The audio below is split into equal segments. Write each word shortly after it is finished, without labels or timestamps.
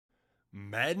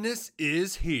Madness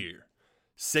is here.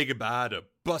 Say goodbye to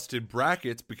busted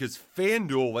brackets because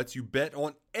FanDuel lets you bet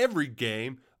on every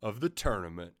game of the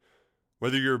tournament.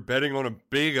 Whether you're betting on a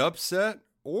big upset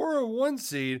or a one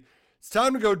seed, it's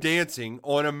time to go dancing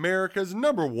on America's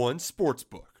 #1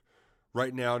 sportsbook.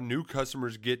 Right now, new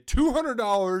customers get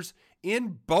 $200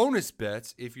 in bonus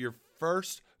bets if your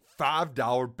first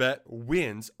 $5 bet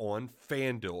wins on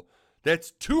FanDuel.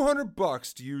 That's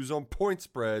 $200 to use on point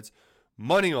spreads,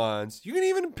 money lines. You can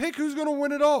even pick who's going to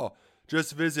win it all.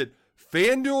 Just visit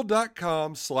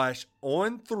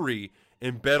FanDuel.com/on3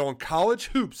 and bet on college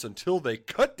hoops until they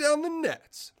cut down the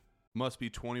nets. Must be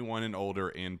 21 and older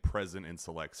and present in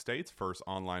select states. First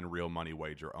online real money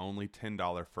wager only.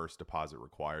 $10 first deposit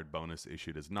required. Bonus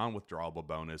issued as non-withdrawable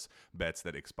bonus. Bets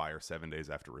that expire 7 days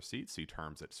after receipt. See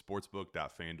terms at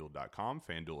sportsbook.fanduel.com.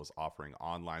 FanDuel is offering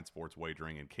online sports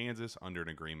wagering in Kansas under an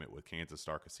agreement with Kansas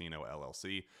Star Casino,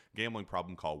 LLC. Gambling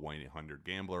problem? Call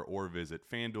 1-800-GAMBLER or visit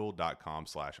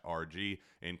fanduel.com/RG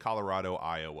in Colorado,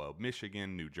 Iowa,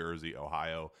 Michigan, New Jersey,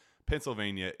 Ohio,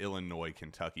 Pennsylvania, Illinois,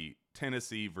 Kentucky,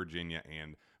 Tennessee, Virginia,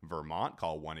 and Vermont.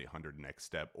 Call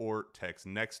 1-800-NEXT-STEP or text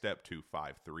NEXT-STEP to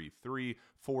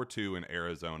 53342 in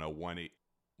Arizona,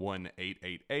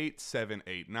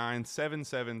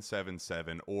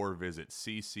 1-888-789-7777 or visit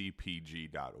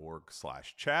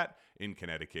ccpg.org/chat. In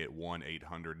Connecticut,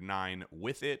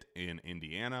 1-800-9-WITH-IT. In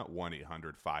Indiana,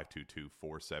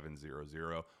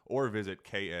 1-800-522-4700 or visit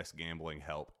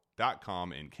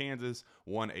ksgamblinghelp.com. In Kansas,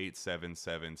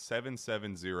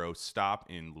 1-877-770-STOP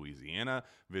in Louisiana.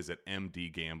 Visit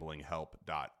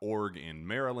mdgamblinghelp.org in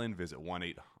Maryland. Visit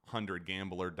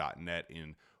 1-800-gambler.net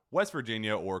in West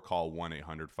Virginia or call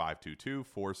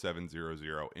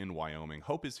 1-800-522-4700 in Wyoming.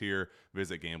 Hope is here.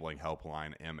 Visit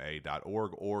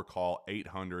gamblinghelplinema.org or call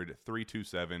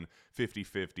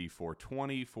 800-327-5050 for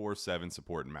 24/7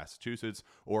 support in Massachusetts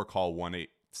or call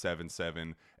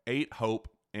 1-877-8-HOPE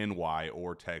NY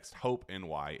or text Hope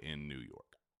NY in New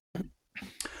York.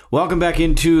 Welcome back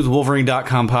into the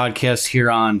Wolverine.com podcast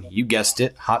here on, you guessed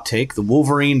it, Hot Take, the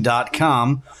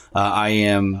Wolverine.com. I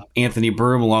am Anthony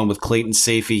Broom along with Clayton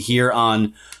Safey here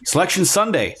on Selection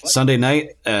Sunday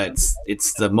night.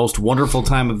 It's the most wonderful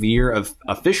time of the year.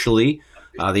 Officially,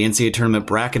 the NCAA tournament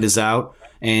bracket is out.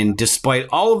 And despite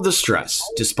all of the stress,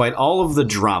 despite all of the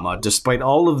drama, despite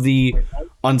all of the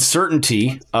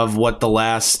uncertainty of what the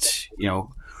last,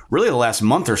 really the last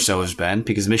month or so has been,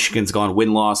 because Michigan's gone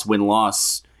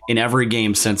win-loss in every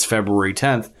game since February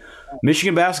 10th.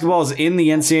 Michigan basketball is in the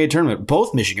NCAA tournament.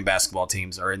 Both Michigan basketball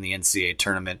teams are in the NCAA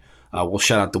tournament. We'll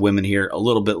shout out the women here a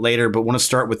little bit later, but want to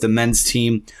start with the men's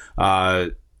team.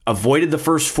 Avoided the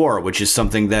first four, which is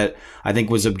something that I think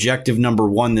was objective number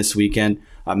one this weekend.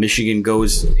 Michigan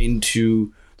goes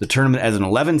into the tournament as an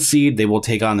 11 seed. They will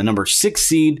take on the number 6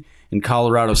 seed in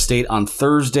Colorado State on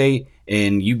Thursday.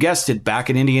 And you guessed it, back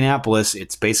in Indianapolis.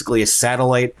 It's basically a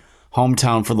satellite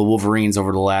hometown for the Wolverines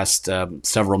over the last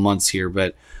several months here.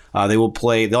 But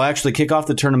they'll actually kick off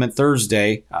the tournament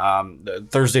Thursday. The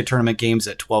Thursday tournament games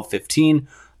at 12:15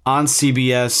 on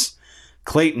CBS.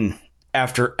 Clayton,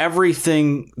 after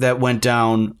everything that went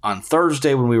down on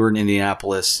Thursday when we were in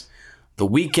Indianapolis, the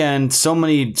weekend, so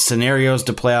many scenarios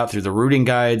to play out through the routing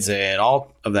guides and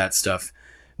all of that stuff.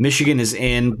 Michigan is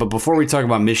in, but before we talk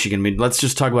about Michigan, let's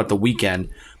just talk about the weekend.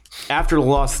 After the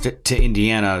loss to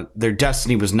Indiana, their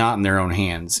destiny was not in their own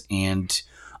hands, and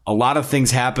a lot of things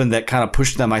happened that kind of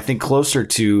pushed them, I think, closer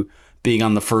to being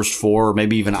on the first four, or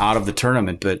maybe even out of the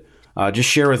tournament. But just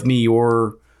share with me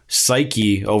your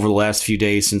psyche over the last few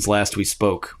days since last we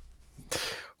spoke.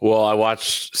 Well, I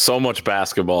watched so much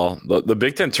basketball. The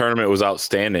Big Ten tournament was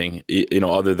outstanding,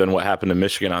 other than what happened to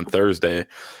Michigan on Thursday.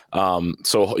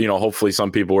 So, hopefully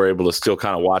some people were able to still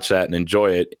kind of watch that and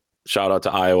enjoy it. Shout out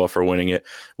to Iowa for winning it.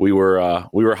 We were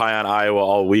high on Iowa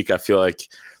all week. I feel like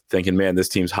thinking, man, this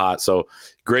team's hot. So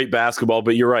great basketball.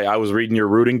 But you're right. I was reading your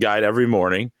routing guide every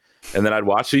morning, and then I'd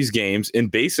watch these games.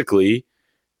 And basically,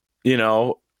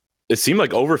 it seemed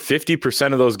like over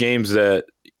 50% of those games that,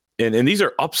 and these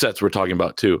are upsets we're talking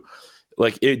about too.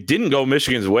 Like, it didn't go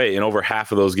Michigan's way in over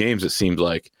half of those games, it seemed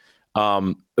like.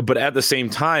 But at the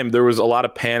same time, there was a lot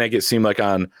of panic. It seemed like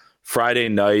on Friday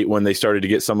night when they started to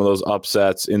get some of those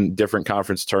upsets in different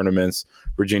conference tournaments,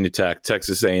 Virginia Tech,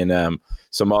 Texas A&M,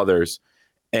 some others.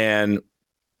 And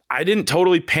I didn't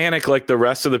totally panic like the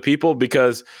rest of the people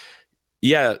because,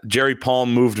 yeah, Jerry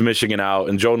Palm moved Michigan out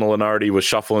and Joe Lunardi was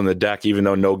shuffling the deck even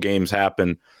though no games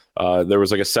happened. There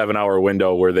was like a 7-hour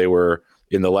window where they were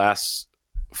in the last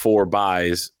 4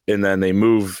 buys, and then they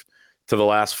moved to the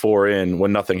last 4 in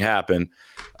when nothing happened.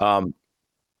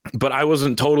 But I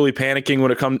wasn't totally panicking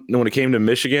when it came to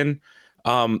Michigan.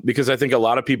 because I think a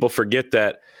lot of people forget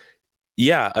that,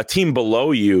 yeah, a team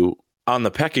below you on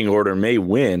the pecking order may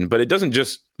win, but it doesn't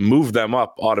just move them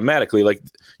up automatically. Like,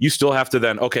 you still have to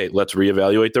then, okay, let's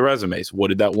reevaluate the resumes. What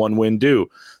did that one win do?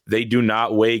 They do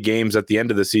not weigh games at the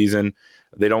end of the season.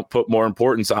 They don't put more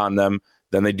importance on them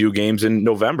than they do games in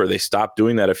November. They stopped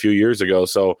doing that a few years ago.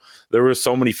 So there were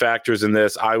so many factors in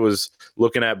this. I was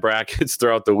looking at brackets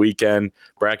throughout the weekend,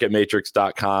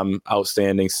 bracketmatrix.com,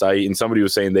 outstanding site. And somebody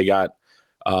was saying they got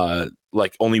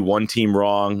like only one team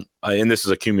wrong. And this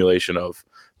is accumulation of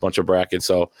a bunch of brackets.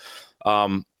 So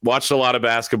watched a lot of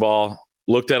basketball,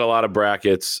 looked at a lot of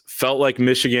brackets, felt like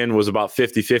Michigan was about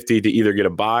 50-50 to either get a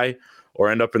bye or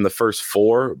end up in the first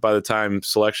four by the time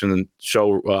selection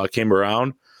show came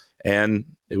around. And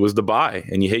it was the bye.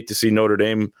 And you hate to see Notre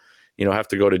Dame, have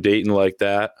to go to Dayton like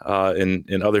that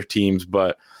and other teams.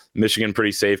 But Michigan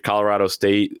pretty safe. Colorado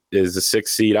State is the 6th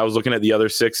seed. I was looking at the other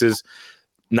 6s.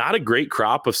 Not a great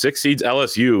crop of 6 seeds.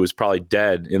 LSU is probably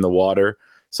dead in the water,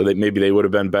 so that maybe they would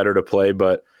have been better to play.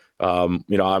 But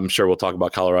I'm sure we'll talk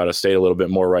about Colorado State a little bit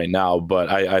more right now.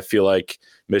 But I feel like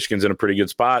Michigan's in a pretty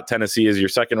good spot. Tennessee is your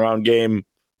second round game.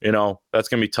 That's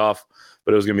going to be tough,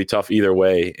 but it was going to be tough either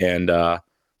way. And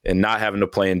not having to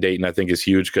play in Dayton, I think, is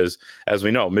huge because, as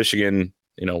we know, Michigan,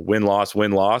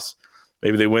 win-loss.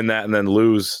 Maybe they win that and then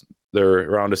lose their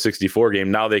round of 64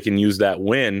 game. Now they can use that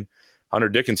win. Hunter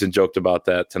Dickinson joked about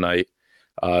that tonight,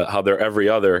 how they're every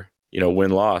other,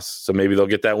 win-loss. So maybe they'll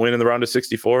get that win in the round of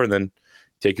 64 and then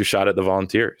take your shot at the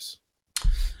Volunteers.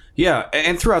 Yeah,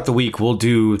 and throughout the week, we'll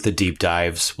do the deep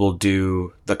dives. We'll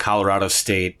do the Colorado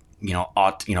State, we'll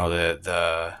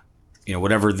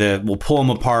pull them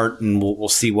apart and we'll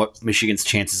see what Michigan's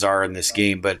chances are in this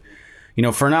game. But,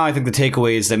 for now, I think the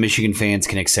takeaway is that Michigan fans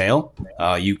can exhale.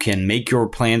 You can make your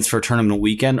plans for tournament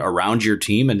weekend around your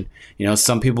team. And,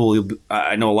 some people,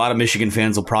 I know a lot of Michigan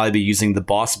fans will probably be using the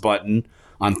boss button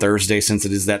on Thursday since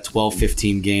it is that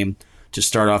 12-15 game to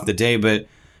start off the day. But,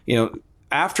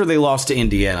 after they lost to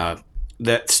Indiana,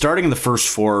 that starting in the first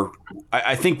four,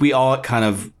 I think we all kind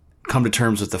of come to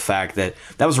terms with the fact that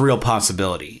was a real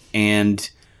possibility. And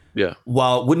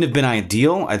while it wouldn't have been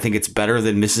ideal, I think it's better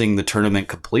than missing the tournament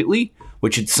completely,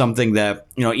 which is something that,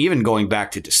 even going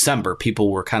back to December,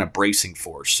 people were kind of bracing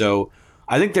for. So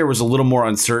I think there was a little more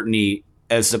uncertainty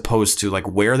as opposed to like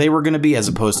where they were going to be, as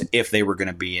opposed to if they were going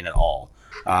to be in at all.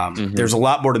 There's a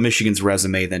lot more to Michigan's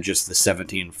resume than just the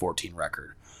 17-14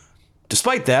 record.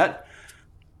 Despite that,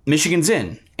 Michigan's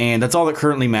in, and that's all that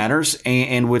currently matters.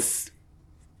 And with,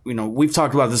 we've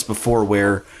talked about this before,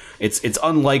 where it's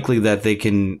unlikely that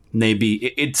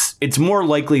it's more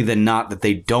likely than not that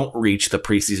they don't reach the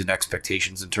preseason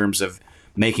expectations in terms of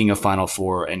making a Final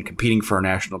Four and competing for a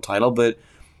national title. But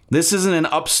this isn't an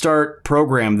upstart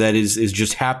program that is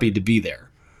just happy to be there,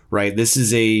 right? This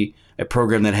is a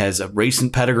program that has a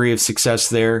recent pedigree of success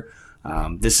there.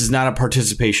 This is not a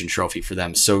participation trophy for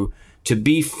them. So to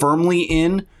be firmly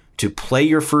in, to play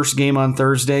your first game on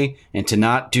Thursday, and to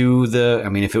not do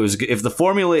if the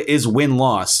formula is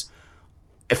win-loss,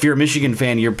 if you're a Michigan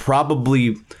fan, you're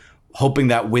probably hoping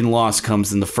that win-loss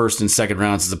comes in the first and second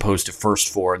rounds as opposed to first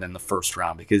four and then the first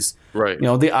round, because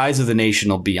the eyes of the nation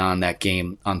will be on that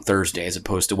game on Thursday as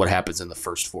opposed to what happens in the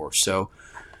first four. So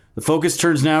the focus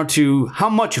turns now to how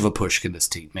much of a push can this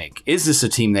team make? Is this a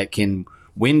team that can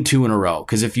win 2 in a row?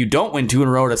 Because if you don't win 2 in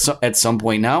a row at some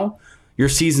point now, your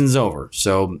season's over.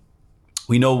 So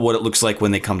we know what it looks like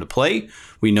when they come to play.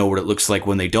 We know what it looks like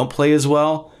when they don't play as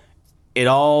well. It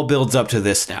all builds up to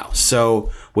this now.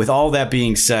 So with all that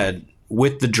being said,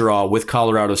 with the draw, with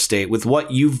Colorado State, with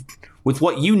what you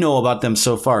know about them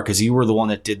so far, because you were the one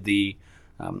that did the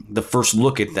first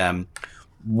look at them,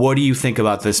 what do you think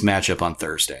about this matchup on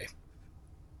Thursday?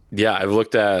 Yeah, I've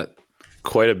looked at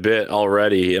quite a bit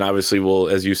already, and obviously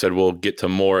as you said, we'll get to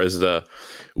more as the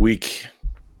week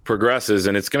progresses,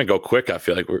 and it's going to go quick. I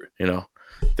feel like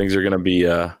things are going to be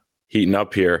heating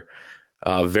up here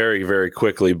very, very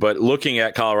quickly. But looking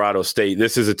at Colorado State,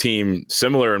 this is a team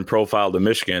similar in profile to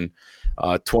Michigan,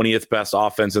 20th best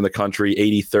offense in the country,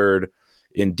 83rd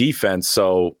in defense,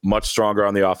 so much stronger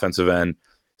on the offensive end,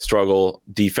 struggle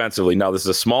defensively. Now, this is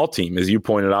a small team, as you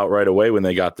pointed out right away when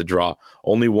they got the draw.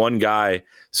 Only one guy.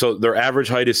 So their average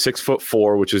height is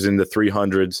 6'4", which is in the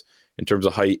 300s in terms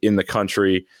of height in the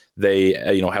country. They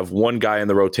have one guy in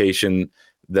the rotation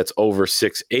that's over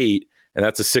 6'8", and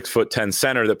that's a 6'10"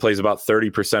 center that plays about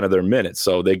 30% of their minutes.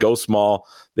 So they go small,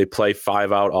 they play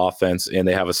 5-out offense, and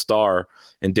they have a star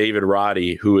in David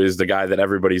Roddy, who is the guy that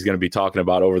everybody's going to be talking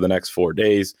about over the next 4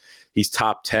 days. He's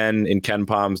top 10 in Ken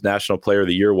Palm's National Player of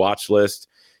the Year watch list.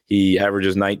 He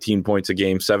averages 19 points a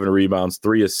game, 7 rebounds,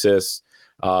 3 assists,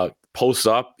 posts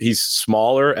up. He's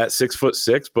smaller at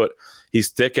 6'6", but he's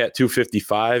thick at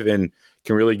 255 and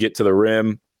can really get to the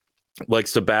rim.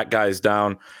 Likes to back guys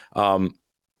down.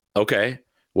 Okay,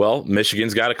 well,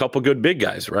 Michigan's got a couple good big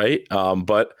guys, right?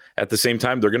 But at the same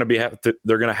time, they're going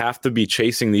to have to be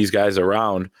chasing these guys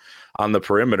around on the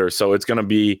perimeter. So it's going to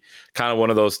be kind of one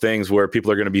of those things where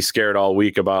people are going to be scared all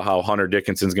week about how Hunter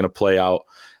Dickinson's going to play out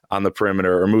on the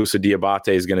perimeter, or Musa Diabate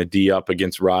is going to D up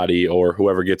against Roddy, or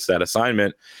whoever gets that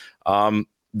assignment.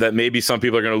 That maybe some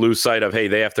people are going to lose sight of, hey,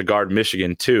 they have to guard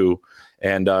Michigan too.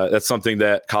 And that's something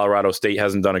that Colorado State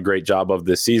hasn't done a great job of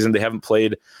this season. They haven't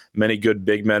played many good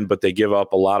big men, but they give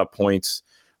up a lot of points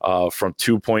from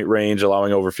 2-point range,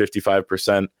 allowing over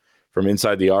 55% from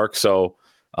inside the arc. So,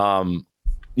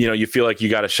 you feel like you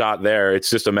got a shot there. It's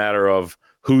just a matter of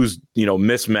whose,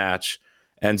 mismatch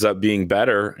ends up being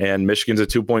better. And Michigan's a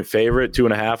 2-point favorite,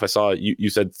 2.5. I saw you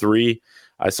said 3.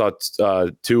 I saw 2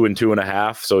 and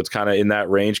 2.5. So it's kind of in that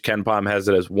range. KenPom has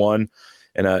it as 1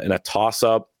 in a toss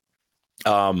up.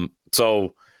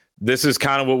 So this is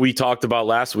kind of what we talked about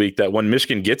last week, that when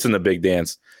Michigan gets in the big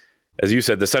dance, as you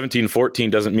said, the 17-14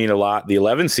 doesn't mean a lot. The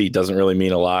 11 seed doesn't really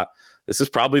mean a lot. This is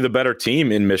probably the better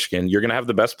team in Michigan. You're going to have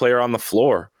the best player on the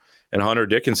floor, and Hunter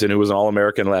Dickinson, who was an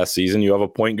All-American last season. You have a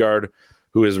point guard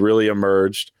who has really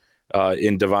emerged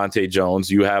in Devontae Jones.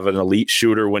 You have an elite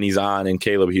shooter when he's on in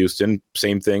Caleb Houston.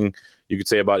 Same thing you could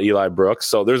say about Eli Brooks.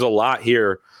 So there's a lot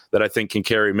here that I think can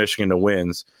carry Michigan to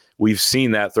wins. We've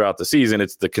seen that throughout the season.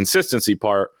 It's the consistency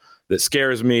part that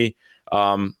scares me.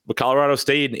 But Colorado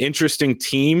State, an interesting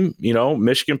team.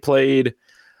 Michigan played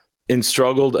and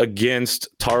struggled against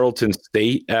Tarleton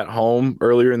State at home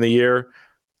earlier in the year.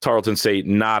 Tarleton State,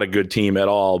 not a good team at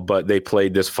all, but they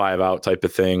played this 5-out type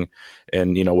of thing,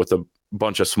 and with a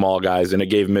bunch of small guys, and it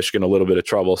gave Michigan a little bit of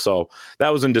trouble. So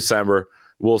that was in December.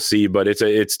 We'll see, but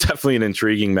it's definitely an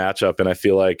intriguing matchup, and I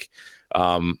feel like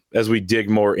as we dig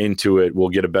more into it, we'll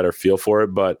get a better feel for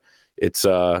it. But it's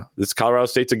this Colorado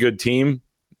State's a good team.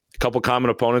 A couple common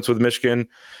opponents with Michigan,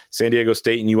 San Diego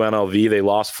State and UNLV. They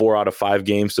lost 4 out of 5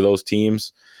 games to those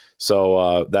teams.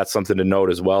 So that's something to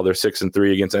note as well. They're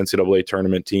 6-3 against NCAA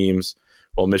tournament teams,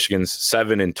 while Michigan's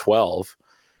 7-12,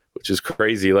 which is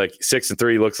crazy. Like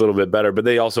 6-3 looks a little bit better, but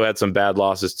they also had some bad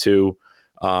losses too.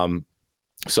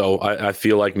 So I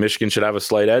feel like Michigan should have a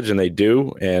slight edge, and they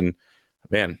do. And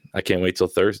man, I can't wait till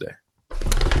Thursday.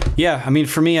 Yeah, I mean,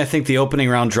 for me, I think the opening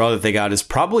round draw that they got is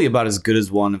probably about as good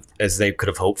as one as they could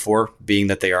have hoped for, being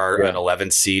that they are an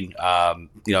 11th seed.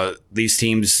 These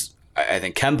teams, I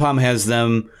think KenPom has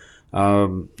them,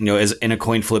 as in a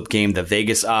coin flip game. The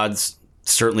Vegas odds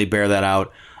certainly bear that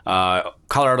out.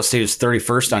 Colorado State is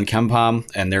 31st on KenPom,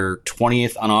 and they're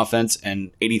 20th on offense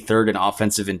and 83rd in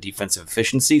offensive and defensive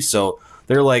efficiency. So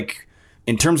they're like,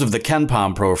 in terms of the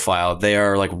KenPom profile, they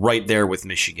are like right there with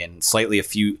Michigan, slightly a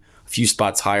few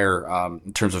spots higher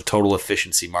in terms of total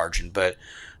efficiency margin. But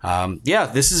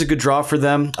this is a good draw for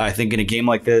them. I think in a game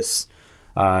like this,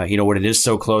 when it is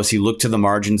so close, you look to the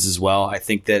margins as well. I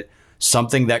think that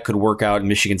something that could work out in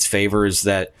Michigan's favor is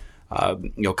that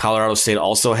Colorado State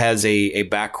also has a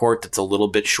backcourt that's a little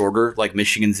bit shorter, like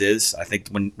Michigan's is. I think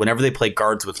whenever they play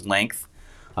guards with length,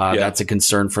 that's a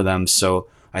concern for them. So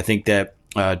I think that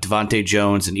Devontae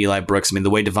Jones and Eli Brooks, I mean, the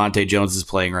way Devontae Jones is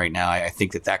playing right now, I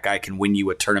think that guy can win you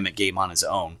a tournament game on his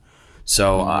own.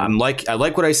 So I like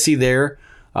what I see there.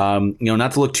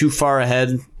 Not to look too far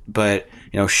ahead, but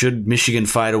should Michigan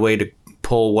find a way to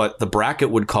pull what the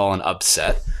bracket would call an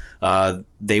upset,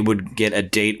 they would get a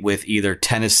date with either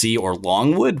Tennessee or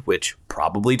Longwood, which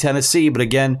probably Tennessee. But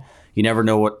again, you never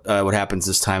know what happens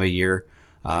this time of year.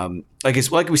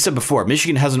 Like we said before,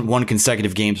 Michigan hasn't won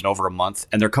consecutive games in over a month,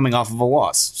 and they're coming off of a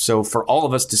loss. So for all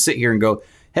of us to sit here and go,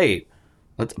 hey,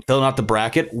 let's fill out the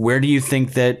bracket, where do you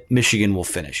think that Michigan will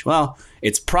finish? Well,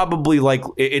 it's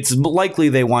likely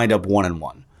they wind up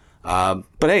 1-1.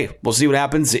 But hey, we'll see what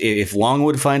happens. If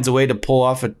Longwood finds a way to pull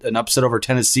off an upset over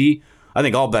Tennessee, I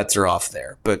think all bets are off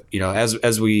there. But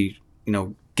as we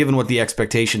given what the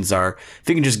expectations are, if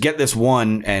you can just get this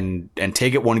one and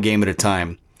take it one game at a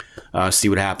time, see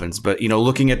what happens. But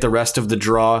looking at the rest of the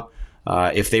draw,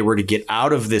 if they were to get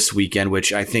out of this weekend,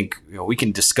 which I think we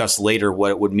can discuss later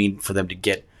what it would mean for them to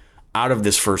get out of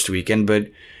this first weekend,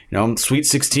 but Sweet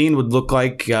 16 would look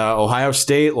like Ohio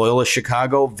State, Loyola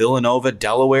Chicago, Villanova,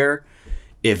 Delaware.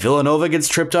 If Villanova gets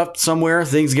tripped up somewhere,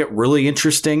 things get really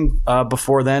interesting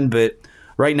before then. But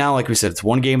right now, like we said, it's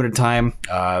one game at a time.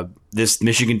 This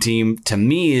Michigan team, to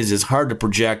me, is as hard to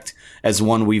project as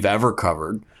one we've ever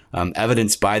covered,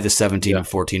 evidenced by the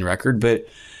 17-14 record. But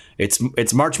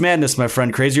it's March Madness, my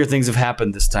friend. Crazier things have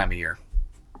happened this time of year.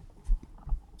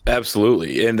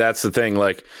 Absolutely. And that's the thing.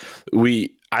 Like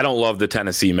I don't love the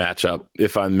Tennessee matchup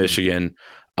if I'm Michigan,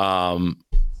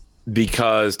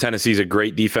 because Tennessee's a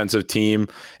great defensive team.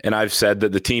 And I've said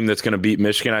that the team that's going to beat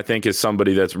Michigan, I think, is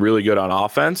somebody that's really good on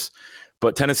offense.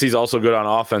 But Tennessee's also good on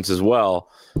offense as well.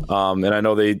 And I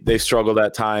know they struggled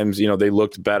at times. You know, they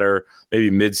looked better maybe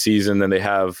midseason than they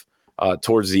have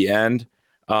towards the end.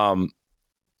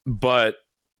 But,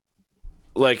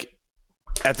 like,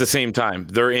 at the same time,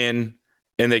 they're in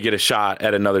and they get a shot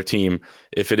at another team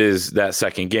if it is that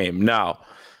second game. Now,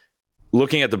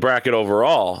 looking at the bracket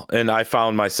overall, and I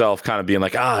found myself kind of being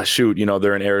like, shoot, you know,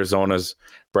 they're in Arizona's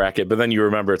bracket. But then you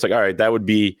remember, it's like, all right, that would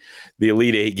be the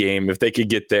Elite Eight game if they could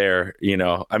get there, you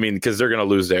know. I mean, because they're going to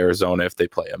lose to Arizona if they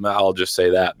play them. I'll just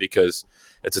say that because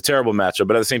it's a terrible matchup.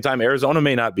 But at the same time, Arizona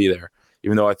may not be there,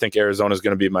 even though I think Arizona is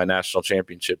going to be my national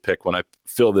championship pick when I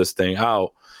fill this thing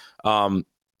out.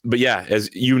 But yeah, as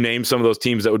you name some of those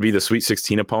teams that would be the Sweet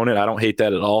 16 opponent, I don't hate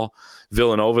that at all.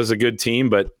 Villanova is a good team,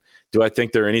 but do I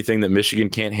think they're anything that Michigan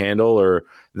can't handle, or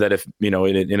that if, you know,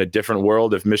 in a different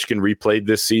world, if Michigan replayed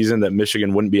this season, that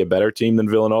Michigan wouldn't be a better team than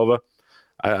Villanova?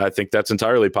 I think that's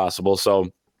entirely possible.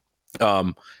 So,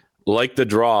 like the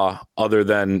draw, other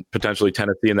than potentially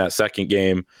Tennessee in that second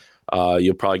game,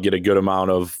 you'll probably get a good amount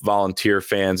of Volunteer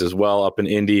fans as well up in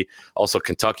Indy. Also,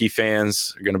 Kentucky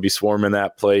fans are going to be swarming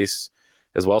that place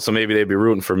as well. So maybe they'd be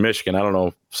rooting for Michigan. I don't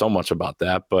know so much about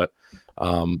that, but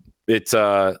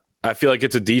I feel like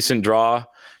it's a decent draw.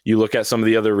 You look at some of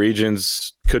the other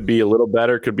regions, could be a little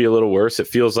better, could be a little worse. It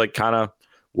feels like kind of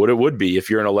what it would be if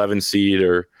you're an 11 seed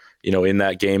or, you know, in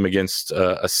that game against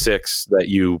a 6 that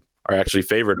you are actually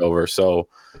favored over. So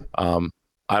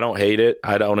I don't hate it.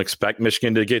 I don't expect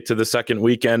Michigan to get to the second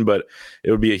weekend, but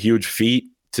it would be a huge feat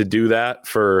to do that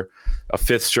for a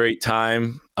 5th straight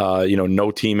time. You know,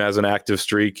 no team has an active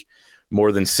streak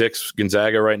more than 6.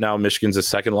 Gonzaga right now, Michigan's the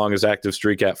second longest active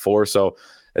streak at 4. So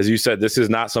as you said, this is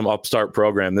not some upstart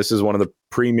program. This is one of the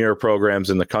premier programs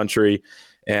in the country.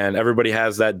 And everybody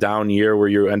has that down year where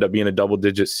you end up being a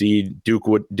double-digit seed. Duke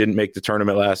didn't make the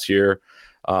tournament last year.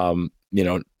 You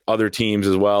know, other teams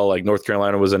as well, like North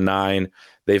Carolina was a 9.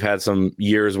 They've had some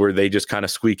years where they just kind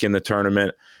of squeak in the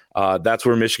tournament. That's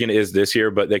where Michigan is this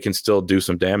year, but they can still do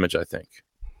some damage, I think.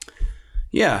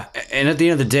 Yeah, and at the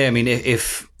end of the day, I mean,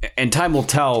 and time will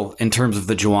tell in terms of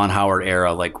the Juwan Howard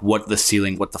era, like what the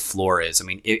ceiling, what the floor is. I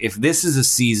mean, if this is a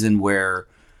season where,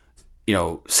 you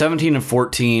know,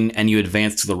 17-14 and you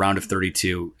advance to the round of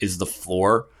 32 is the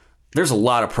floor, there's a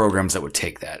lot of programs that would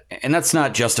take that. And that's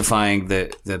not justifying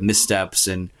the missteps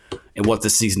and what the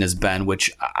season has been, which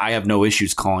I have no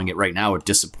issues calling it right now a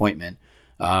disappointment.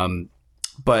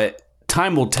 But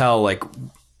time will tell, like,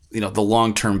 you know, the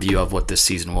long-term view of what this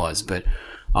season was. But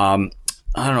I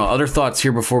don't know, other thoughts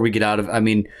here before we get out of, I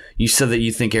mean, you said that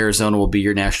you think Arizona will be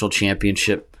your national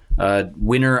championship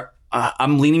winner.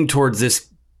 I'm leaning towards this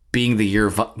being the year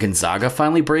Gonzaga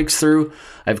finally breaks through.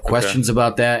 I have questions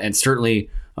about that. And certainly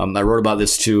I wrote about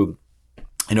this too,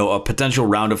 you know, a potential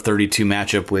round of 32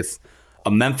 matchup with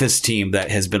a Memphis team that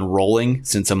has been rolling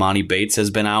since Amani Bates has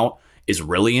been out is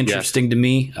really interesting to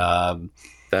me.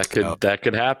 That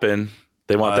could happen.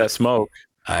 They want that smoke.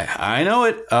 I know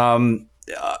it.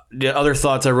 The other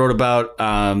thoughts I wrote about,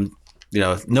 you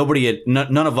know,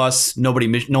 none of us, no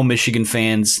Michigan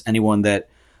fans, anyone that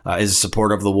is a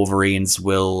supporter of the Wolverines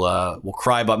will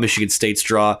cry about Michigan State's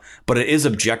draw. But it is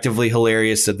objectively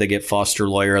hilarious that they get Foster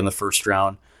Loyer in the first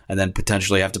round and then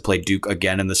potentially have to play Duke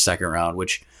again in the second round,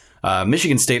 which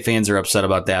Michigan State fans are upset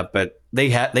about that. But they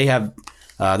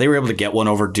were able to get one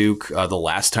over Duke the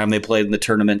last time they played in the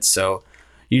tournament. So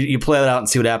you play that out and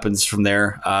see what happens from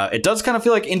there. It does kind of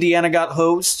feel like Indiana got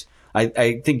hosed.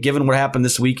 I think given what happened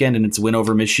this weekend and its win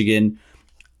over Michigan,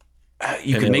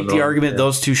 you could make the argument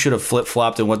those two should have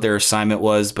flip-flopped in what their assignment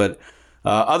was. But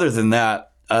other than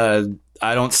that, I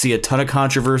don't see a ton of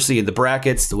controversy in the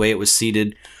brackets, the way it was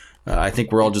seeded. I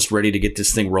think we're all just ready to get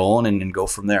this thing rolling and go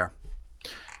from there.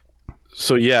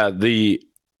 So, yeah,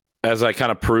 as I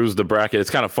kind of peruse the bracket, it's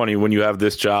kind of funny when you have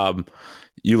this job,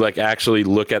 you like actually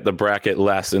look at the bracket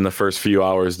less in the first few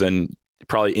hours than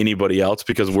probably anybody else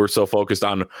because we're so focused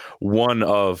on one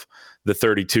of the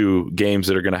 32 games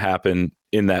that are going to happen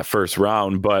in that first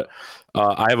round. But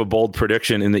I have a bold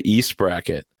prediction in the East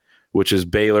bracket, which is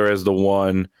Baylor as the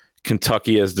 1,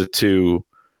 Kentucky as the 2,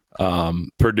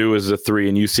 Purdue as the 3,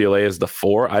 and UCLA as the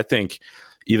 4. I think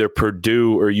either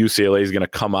Purdue or UCLA is going to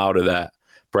come out of that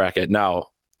bracket. Now,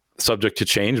 subject to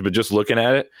change, but just looking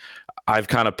at it, I've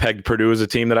kind of pegged Purdue as a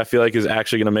team that I feel like is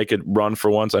actually going to make it run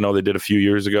for once. I know they did a few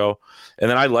years ago. And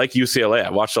then I like UCLA. I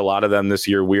watched a lot of them this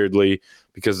year, weirdly,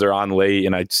 because they're on late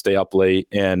and I stay up late.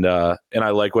 And I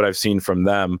like what I've seen from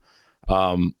them.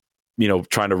 You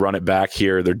trying to run it back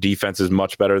here. Their defense is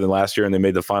much better than last year, and they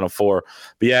made the Final Four.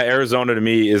 But yeah, Arizona to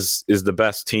me is the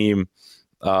best team.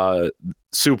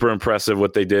 Super impressive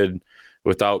what they did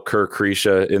without Kirk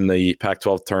Krisha in the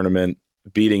Pac-12 tournament,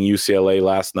 beating UCLA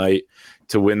last night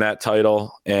to win that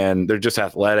title. And they're just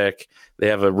athletic. They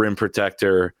have a rim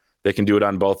protector. They can do it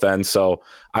on both ends. So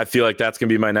I feel like that's going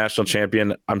to be my national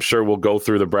champion. I'm sure we'll go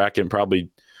through the bracket and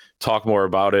probably talk more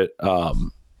about it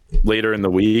later in the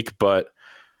week. But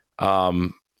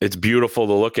it's beautiful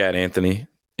to look at, Anthony.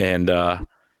 And,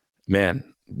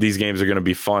 man, these games are going to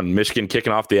be fun. Michigan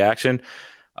kicking off the action.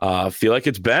 I feel like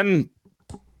it's been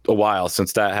a while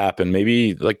since that happened,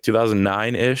 maybe like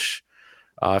 2009-ish.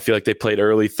 I feel like they played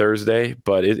early Thursday,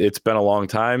 but it's been a long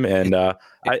time. And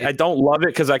I don't love it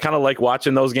because I kind of like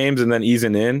watching those games and then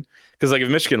easing in. Because like if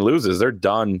Michigan loses, they're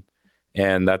done,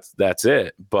 and that's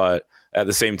it. But at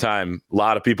the same time, a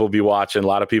lot of people will be watching. A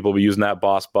lot of people will be using that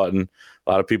boss button.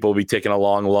 A lot of people will be taking a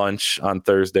long lunch on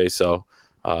Thursday. So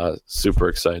super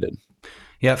excited.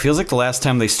 Yeah, it feels like the last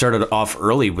time they started off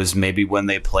early was maybe when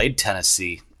they played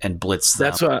Tennessee and blitzed them.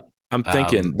 That's what I'm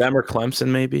thinking. Them or Clemson,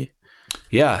 maybe.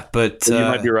 Yeah, but you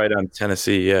might be right on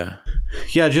Tennessee.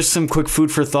 Yeah, just some quick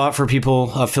food for thought for people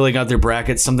filling out their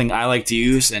brackets. Something I like to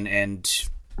use, and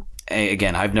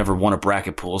again, I've never won a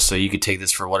bracket pool, so you could take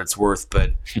this for what it's worth.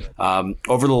 But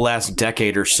over the last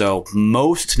decade or so,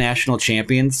 most national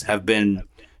champions have been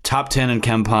top 10 in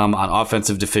KenPom on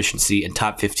offensive deficiency and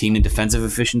top 15 in defensive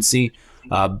efficiency.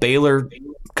 Baylor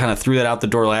kind of threw that out the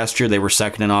door last year. They were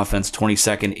second in offense,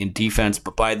 22nd in defense.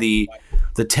 But by the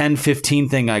 10-15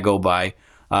 thing I go by,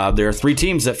 there are three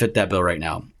teams that fit that bill right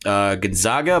now.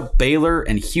 Gonzaga, Baylor,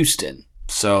 and Houston.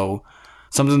 So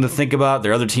something to think about.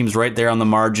 There are other teams right there on the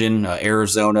margin,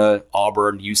 Arizona,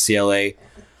 Auburn, UCLA.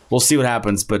 We'll see what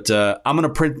happens. But I'm going to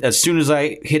print, as soon as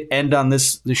I hit end on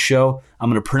this show, I'm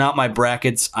going to print out my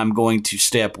brackets. I'm going to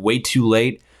stay up way too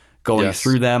late going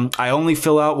through them. I only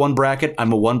fill out one bracket.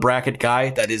 I'm a one bracket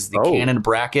guy. That is the canon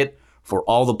bracket for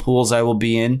all the pools I will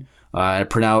be in. I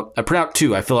print out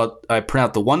two. I print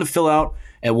out the one to fill out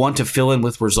and one to fill in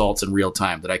with results in real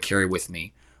time that I carry with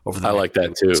me over the. I like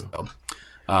that too. So,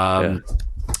 I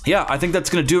think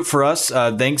that's going to do it for us.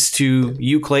 Thanks to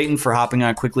you, Clayton, for hopping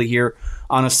on quickly here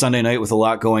on a Sunday night with a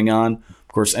lot going on. Of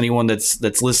course, anyone that's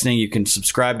listening, you can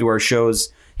subscribe to our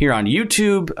shows here on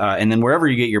YouTube, and then wherever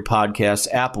you get your podcasts,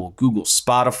 Apple, Google,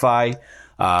 Spotify.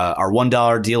 Our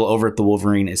 $1 deal over at the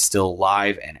Wolverine is still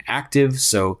live and active,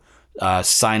 so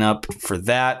sign up for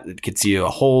that. It gets you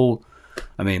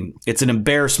it's an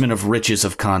embarrassment of riches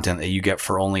of content that you get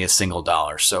for only a single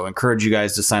dollar. So encourage you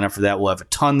guys to sign up for that. We'll have a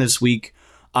ton this week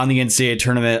on the NCAA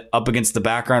tournament up against the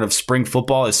background of spring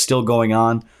football is still going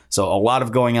on. So a lot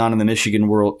of going on in the Michigan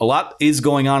world. A lot is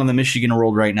going on in the Michigan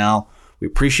world right now. We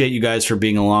appreciate you guys for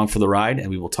being along for the ride, and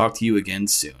we will talk to you again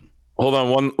soon. Hold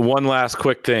on, one last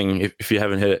quick thing, if you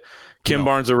haven't hit it. Kim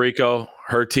Barnes-Arico,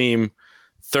 her team,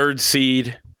 3rd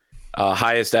seed,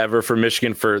 highest ever for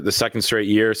Michigan for the 2nd straight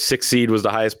year. 6th seed was the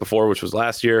highest before, which was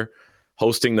last year,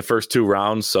 hosting the first 2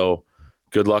 rounds. So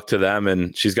good luck to them,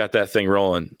 and she's got that thing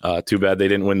rolling. Too bad they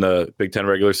didn't win the Big Ten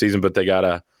regular season, but they got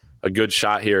a good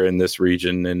shot here in this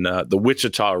region, in the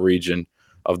Wichita region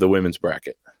of the women's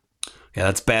bracket. Yeah,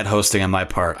 that's bad hosting on my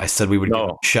part. I said we would give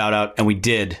a shout out, and we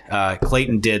did.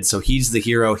 Clayton did, so he's the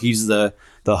hero. He's the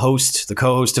host, the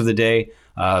co-host of the day.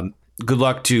 Good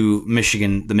luck to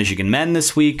the Michigan men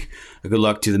this week. Good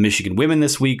luck to the Michigan women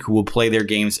this week, who will play their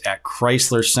games at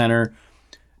Chrysler Center.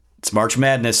 It's March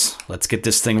Madness. Let's get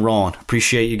this thing rolling.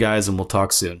 Appreciate you guys, and we'll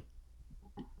talk soon.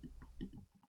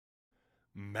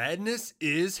 Madness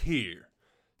is here.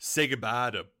 Say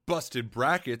goodbye to busted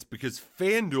brackets because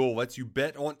FanDuel lets you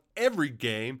bet on every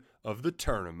game of the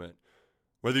tournament.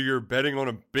 Whether you're betting on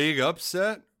a big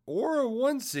upset or a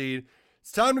 1 seed,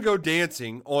 it's time to go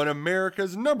dancing on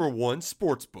America's #1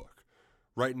 sportsbook.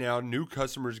 Right now, new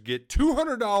customers get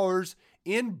 $200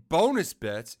 in bonus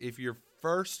bets if your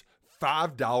first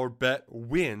 $5 bet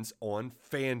wins on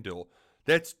FanDuel.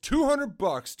 That's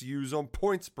 $200 to use on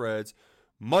point spreads,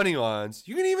 money lines.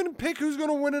 You can even pick who's going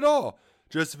to win it all.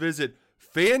 Just visit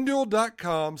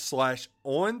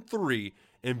FanDuel.com/on3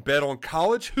 and bet on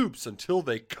college hoops until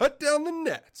they cut down the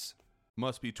nets.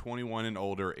 Must be 21 and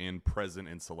older and present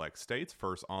in select states.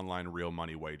 First online real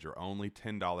money wager only.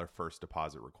 $10 first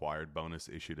deposit required. Bonus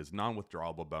issued as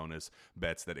non-withdrawable bonus.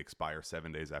 Bets that expire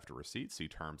 7 days after receipt. See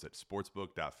terms at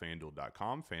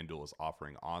sportsbook.fanduel.com. FanDuel is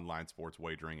offering online sports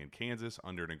wagering in Kansas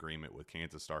under an agreement with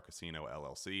Kansas Star Casino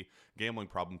LLC. Gambling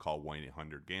problem, call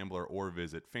 1-800-GAMBLER or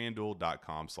visit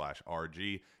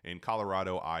fanduel.com/RG in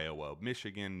Colorado, Iowa,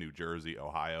 Michigan, New Jersey,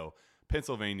 Ohio,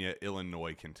 Pennsylvania,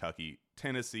 Illinois, Kentucky,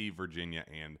 Tennessee, Virginia,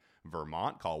 and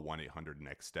Vermont, call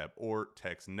 1-800-NEXT-STEP or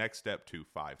text NEXT STEP to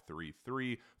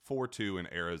 53342. In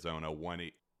Arizona,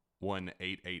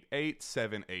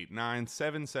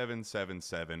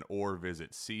 1-888-789-7777 or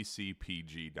visit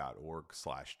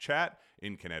ccpg.org/chat.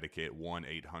 In Connecticut,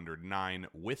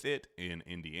 1-800-9-WITH-IT. In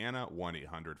Indiana,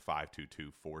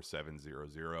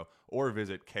 1-800-522-4700 or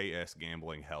visit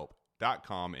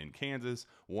ksgamblinghelp.com. In Kansas,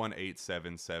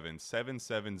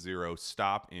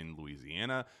 1-877-770-STOP. In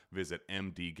Louisiana, visit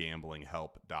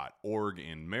mdgamblinghelp.org.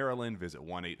 In Maryland, visit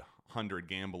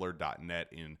 1-800-gambler.net.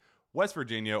 In West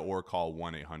Virginia, or call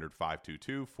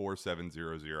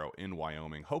 1-800-522-4700. In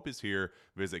Wyoming, Hope is Here.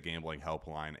 Visit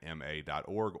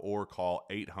gamblinghelplinema.org or call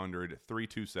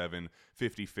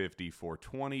 800-327-5050 for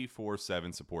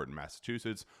 24/7 support in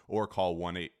Massachusetts, or call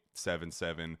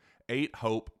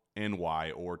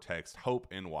 1-877-8-HOPE-NY or text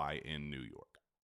HOPE-NY in New York.